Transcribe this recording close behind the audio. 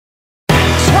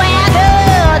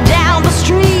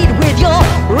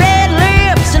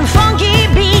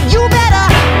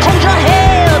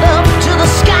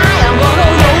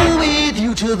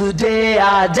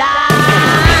die.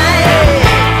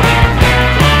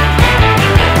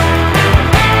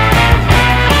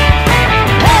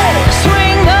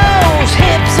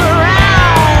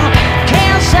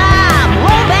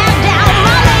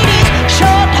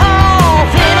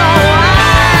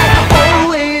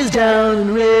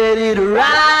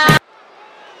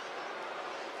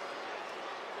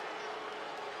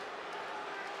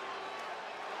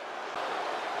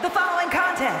 The following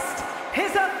contest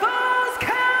is a Falls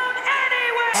Count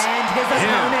Anywhere! And his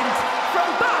opponent from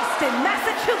Boston,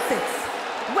 Massachusetts,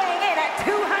 weighing in at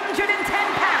 210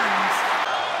 pounds.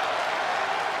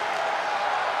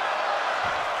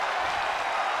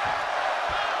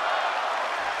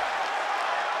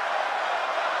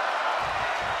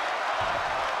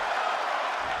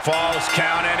 Falls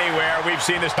Count Anywhere. We've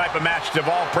seen this type of match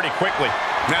devolve pretty quickly.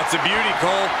 That's the beauty,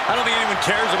 Cole. I don't think anyone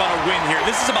cares about a win here.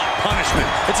 This is about punishment.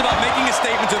 It's about making a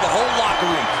statement to the whole locker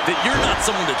room that you're not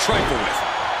someone to trifle with.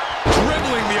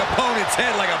 Dribbling the opponent's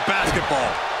head like a basketball.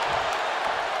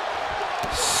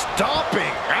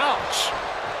 Stomping. Ouch.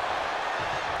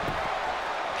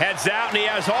 Heads out, and he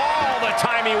has all the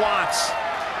time he wants.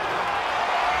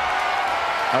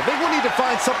 I think we need to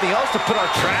find something else to put our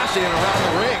trash in around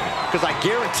the ring, because I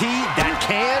guarantee that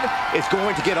can is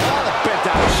going to get all bent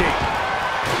out of shape.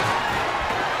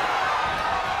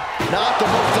 Not the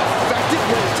most effective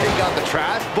way to take out the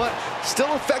trash, but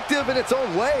still effective in its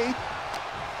own way.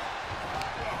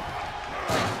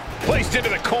 Placed into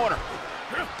the corner.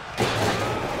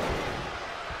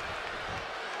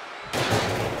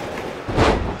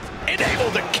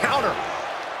 Enabled to counter.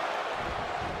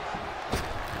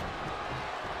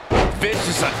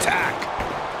 Vicious attack.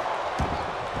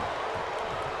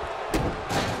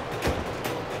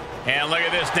 And look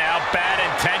at this now. Bad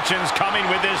intentions coming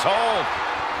with this hold.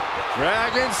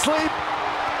 Dragon sleep.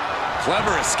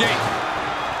 Clever escape.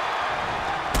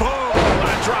 Boom. What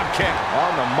a drop kick.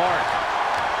 On the mark.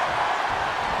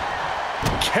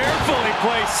 Carefully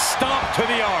placed stomp to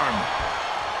the arm.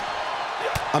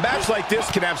 A match like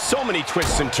this can have so many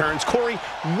twists and turns. Corey,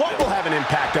 what will have an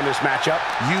impact on this matchup?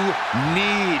 You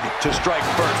need to strike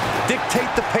first. Dictate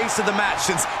the pace of the match.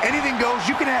 Since anything goes,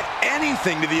 you can add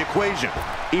anything to the equation.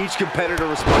 Each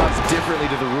competitor responds differently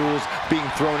to the rules being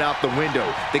thrown out the window.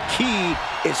 The key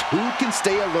is who can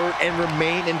stay alert and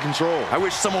remain in control. I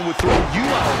wish someone would throw you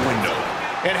out a window.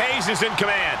 And Hayes is in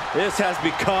command. This has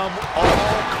become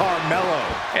all Carmelo.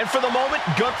 And for the moment,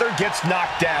 Gunther gets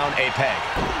knocked down a peg.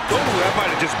 Oh, that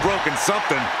might have just broken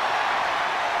something.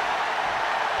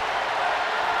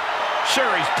 Sure,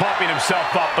 he's pumping himself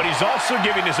up, but he's also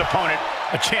giving his opponent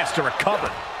a chance to recover.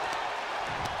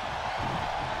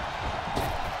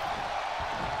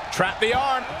 Trap the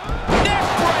arm. Neck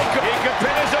breaker. He could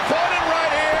pin his opponent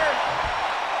right here.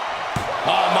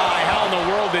 Oh my, how in the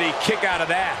world did he kick out of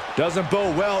that? Doesn't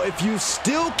bode well if you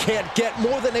still can't get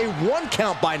more than a 1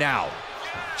 count by now.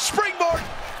 Springboard.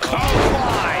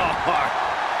 Clothesline.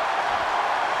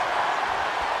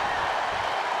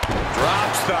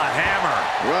 Drops the hammer.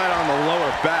 Right on the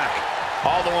lower back.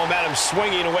 All the momentum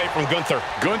swinging away from Gunther.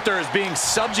 Gunther is being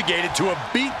subjugated to a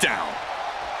beatdown.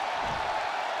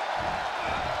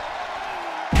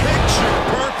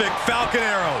 Picture-perfect Falcon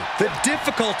Arrow. The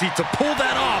difficulty to pull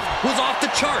that off was off the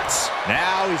charts.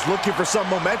 Now he's looking for some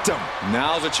momentum.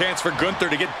 Now's a chance for Gunther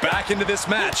to get back into this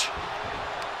match.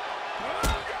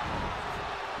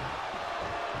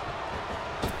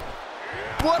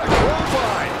 What a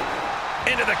clothesline.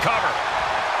 Into the cover.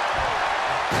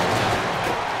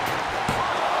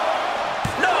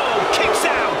 No, kicks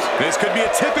out. This could be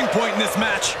a tipping point in this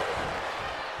match.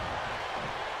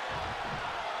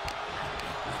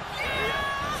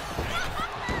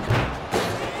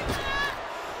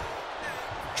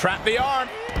 Trap the arm.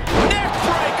 Neck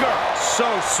breaker. So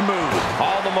smooth.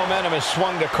 All the momentum is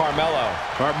swung to Carmelo.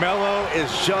 Carmelo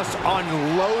is just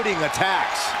unloading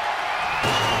attacks.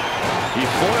 He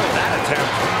foiled that attempt.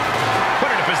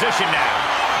 Put it in position now.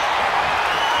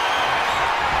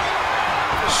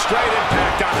 Straight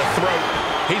impact on the throat.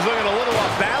 He's looking a little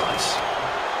off balance.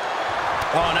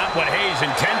 Oh, not what Hayes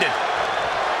intended.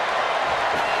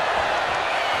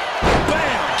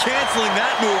 Bam! Canceling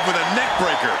that move with a neck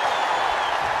breaker.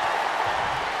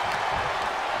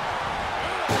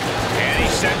 And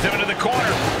he sends him into the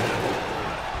corner.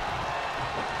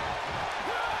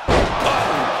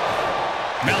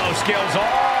 Melo scales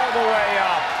all the way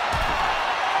up.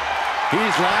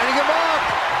 He's lining him up.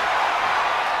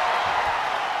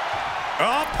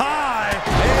 Up high.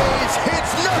 Hayes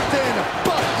hits nothing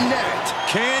but net.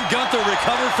 Can Gunther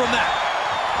recover from that?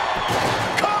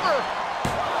 Cover.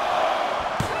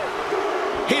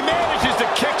 He manages to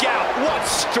kick out. What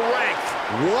strength.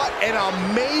 What an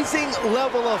amazing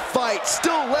level of fight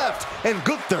still left in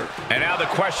Gunther. And now the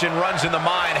question runs in the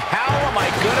mind, how am I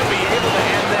going to be able to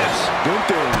end this?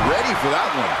 Gunther ready for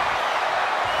that one.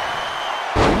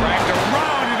 Cracked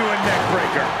around into a neck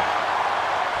breaker.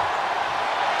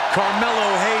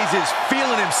 Carmelo Hayes is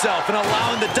feeling himself and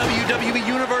allowing the WWE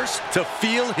Universe to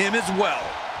feel him as well.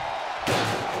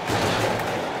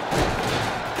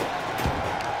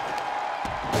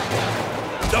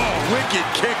 Oh, wicked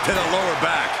kick to the lower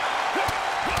back.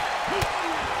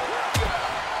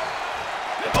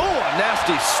 Oh, a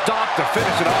nasty stop to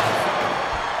finish it off.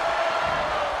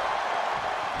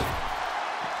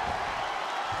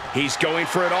 He's going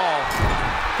for it all.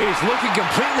 He's looking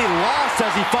completely lost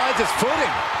as he finds his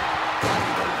footing.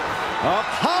 Up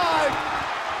high.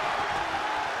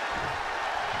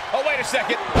 Oh, wait a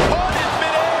second. Caught in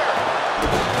midair.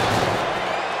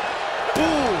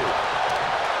 Ooh.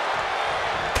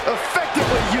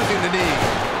 Effectively using the knee.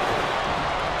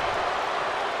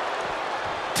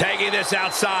 Tagging this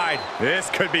outside. This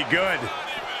could be good.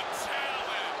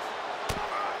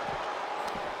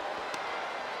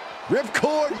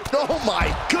 Ripcord. Oh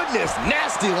my goodness.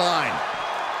 Nasty line.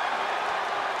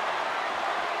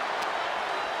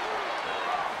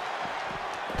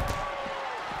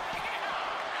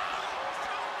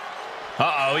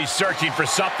 Uh-oh, he's searching for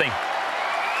something.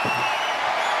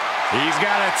 He's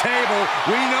got a table.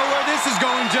 We know where this is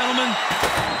going, gentlemen.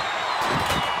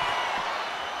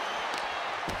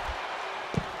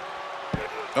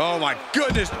 Oh, my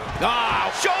goodness. Ah,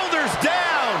 shoulders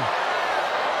down.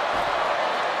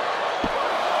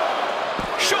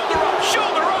 Shoulder up,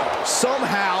 shoulder up.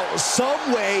 Somehow,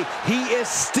 some way, he is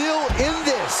still in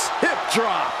this. Hip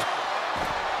drop.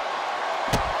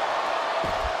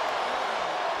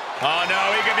 Oh, no,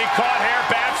 he could be caught here.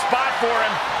 Bad spot for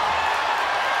him.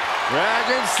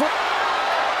 Dragon slip.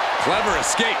 Clever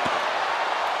escape.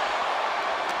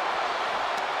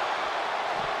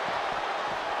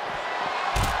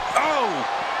 Oh!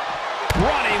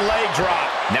 Running leg drop.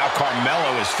 Now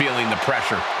Carmelo is feeling the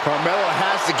pressure. Carmelo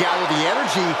has to gather the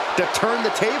energy to turn the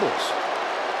tables.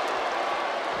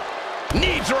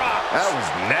 Knee drop. That was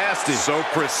nasty. So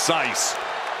precise.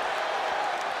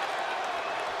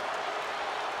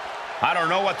 I don't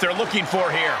know what they're looking for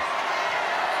here.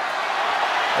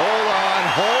 Hold on,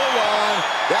 hold on.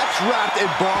 That's wrapped in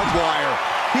barbed wire.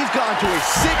 He's gone to a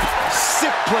sick,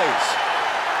 sick place.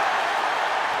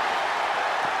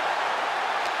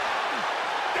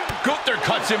 Gunther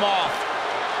cuts him off.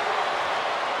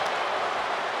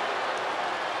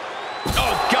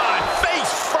 Oh, God, face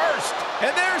first.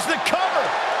 And there's the cover.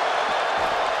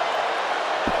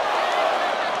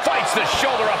 Fights the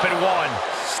shoulder up in one.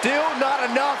 Still not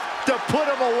enough to put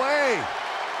him away.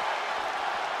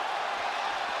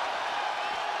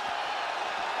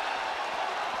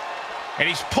 And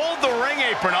he's pulled the ring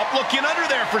apron up, looking under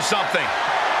there for something.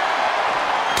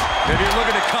 If you're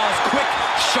looking to cause quick,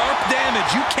 sharp damage,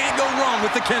 you can't go wrong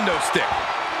with the kendo stick.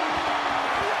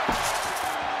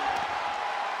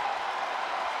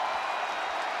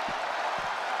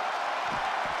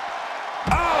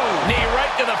 Oh! Knee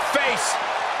right to the face.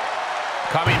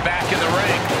 Coming back in the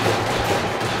ring.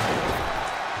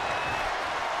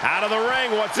 Out of the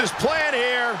ring, what's his plan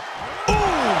here?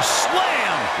 Ooh,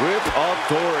 slam! With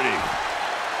authority.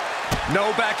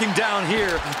 No backing down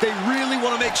here. They really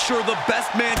want to make sure the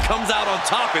best man comes out on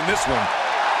top in this one.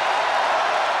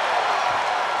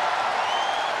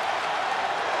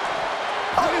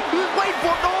 Oh, he was waiting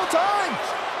for it the whole time.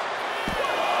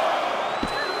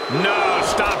 No,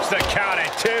 stops the count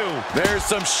at 2. There's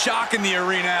some shock in the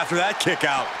arena after that kick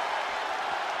out.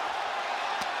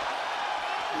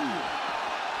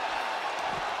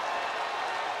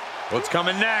 What's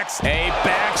coming next? A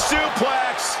back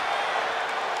suplex.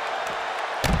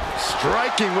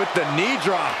 Striking with the knee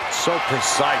drop. So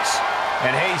precise.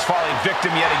 And Hayes falling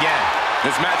victim yet again.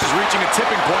 This match is reaching a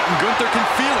tipping point, and Gunther can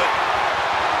feel it.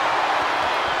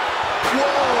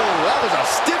 Whoa, that was a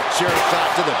stiff chair shot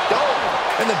to the dome.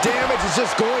 And the damage is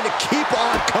just going to keep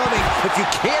on coming if you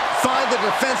can't find the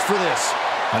defense for this.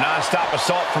 A non-stop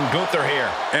assault from Gunther here.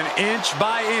 And inch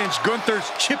by inch, Gunther's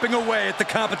chipping away at the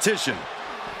competition.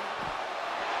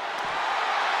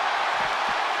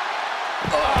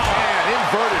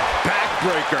 Inverted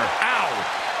backbreaker. Ow!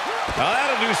 Now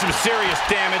that'll do some serious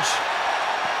damage.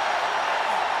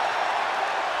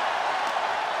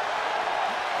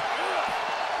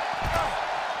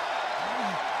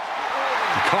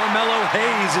 Carmelo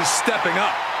Hayes is stepping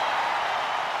up.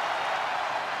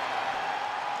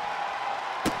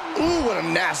 Ooh, what a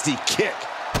nasty kick.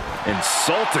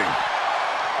 Insulting.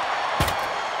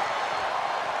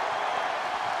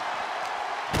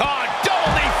 Oh,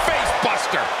 double knee face buster.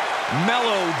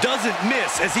 Melo doesn't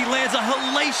miss as he lands a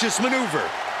hellacious maneuver.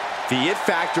 The it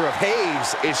factor of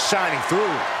Hayes is shining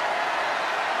through.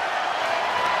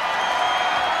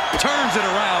 Turns it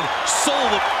around,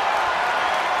 sold it.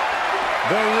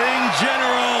 The ring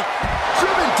general.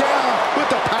 Driven down with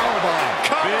the powerbomb.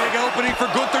 Big opening for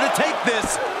Gunther to take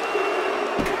this.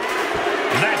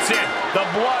 That's it. The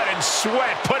blood and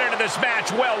sweat put into this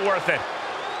match, well worth it.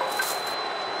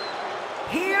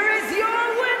 Here is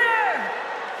your winner,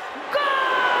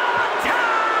 Gunther!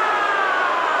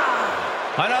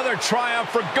 Another triumph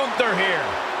for Gunther here.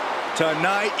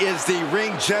 Tonight is the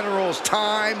ring general's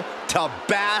time to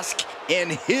bask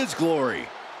in his glory.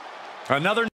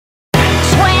 Another